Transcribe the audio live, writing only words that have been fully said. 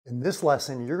In this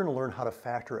lesson, you're going to learn how to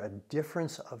factor a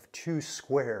difference of two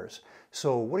squares.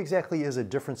 So what exactly is a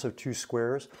difference of two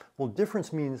squares? Well,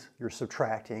 difference means you're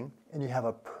subtracting, and you have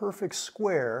a perfect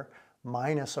square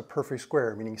minus a perfect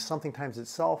square, meaning something times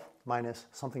itself minus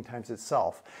something times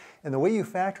itself. And the way you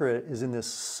factor it is in this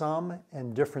sum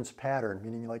and difference pattern,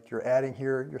 meaning like you're adding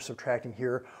here, you're subtracting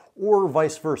here, or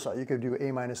vice versa. You could do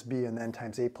a minus b and then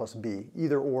times a plus b,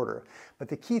 either order. But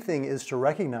the key thing is to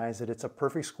recognize that it's a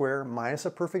perfect square minus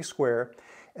a perfect square,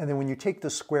 and then when you take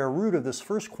the square root of this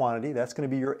first quantity, that's going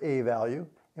to be your a value.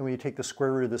 And when you take the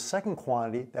square root of the second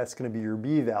quantity, that's going to be your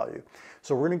b value.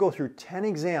 So we're going to go through 10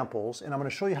 examples, and I'm going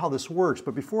to show you how this works.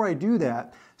 But before I do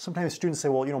that, sometimes students say,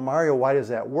 well, Mario, why does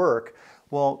that work?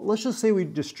 Well, let's just say we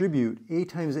distribute a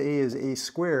times a is a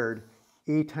squared,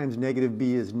 a times negative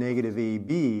b is negative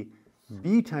ab,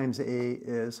 b times a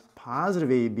is positive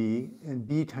ab, and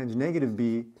b times negative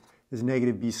b is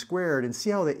negative b squared, and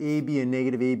see how the ab and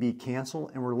negative ab cancel,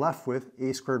 and we're left with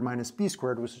a squared minus b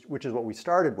squared, which is what we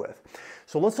started with.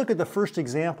 So let's look at the first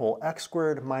example, x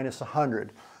squared minus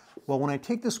 100. Well, when I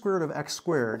take the square root of x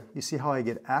squared, you see how I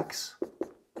get x,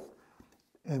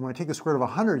 and when I take the square root of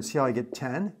 100, see how I get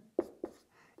 10?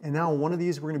 And now one of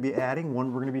these we're going to be adding, one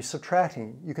we're going to be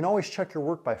subtracting. You can always check your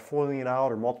work by foiling it out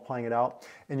or multiplying it out,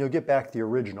 and you'll get back the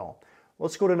original.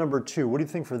 Let's go to number 2. What do you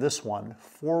think for this one?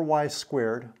 4y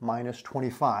squared minus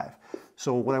 25.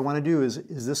 So what I want to do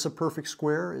is this a perfect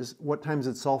square? What times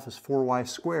itself is 4y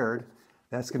squared?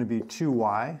 That's going to be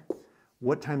 2y.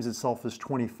 What times itself is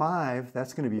 25?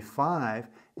 That's going to be 5.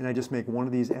 And I just make one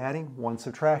of these adding, one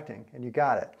subtracting, and you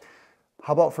got it.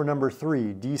 How about for number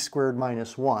 3, d squared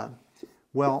minus 1?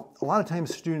 Well, a lot of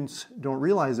times students don't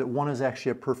realize that 1 is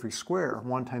actually a perfect square.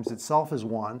 1 times itself is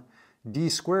 1. D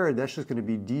squared, that's just going to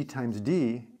be d times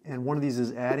d, and one of these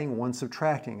is adding, one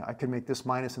subtracting. I could make this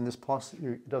minus and this plus,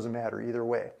 it doesn't matter either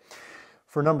way.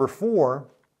 For number 4,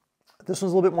 this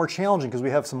one's a little bit more challenging because we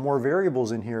have some more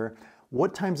variables in here.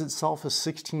 What times itself is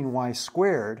 16y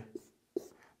squared?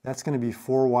 That's going to be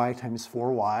 4y times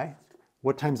 4y.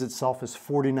 What times itself is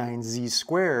 49z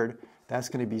squared? That's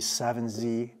going to be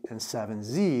 7z and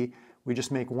 7z. We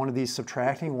just make one of these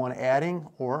subtracting, one adding,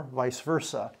 or vice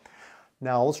versa.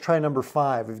 Now let's try number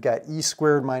 5. We've got e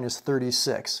squared minus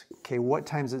 36. Okay, what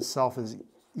times itself is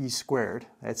e squared?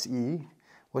 That's e.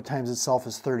 What times itself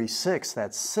is 36?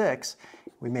 That's 6.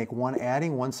 We make one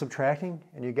adding, one subtracting,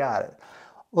 and you got it.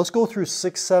 Let's go through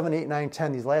 6, 7, 8, 9,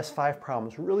 10, these last 5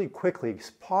 problems really quickly.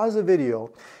 Pause the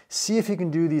video, see if you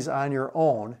can do these on your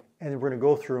own, and then we're going to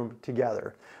go through them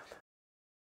together.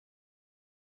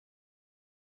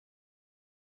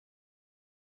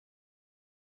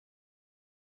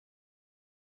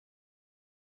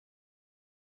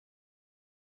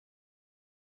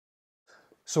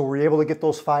 So were you able to get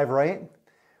those 5 right?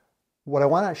 What I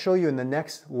want to show you in the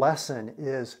next lesson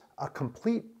is a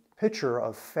complete picture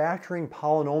of factoring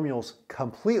polynomials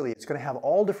completely. It's going to have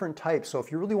all different types. So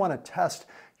if you really want to test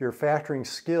your factoring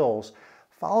skills,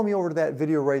 follow me over to that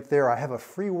video right there. I have a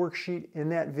free worksheet in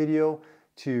that video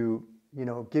to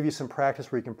give you some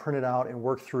practice where you can print it out and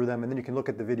work through them, and then you can look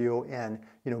at the video and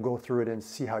go through it and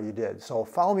see how you did. So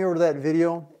follow me over to that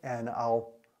video and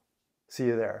I'll see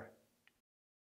you there.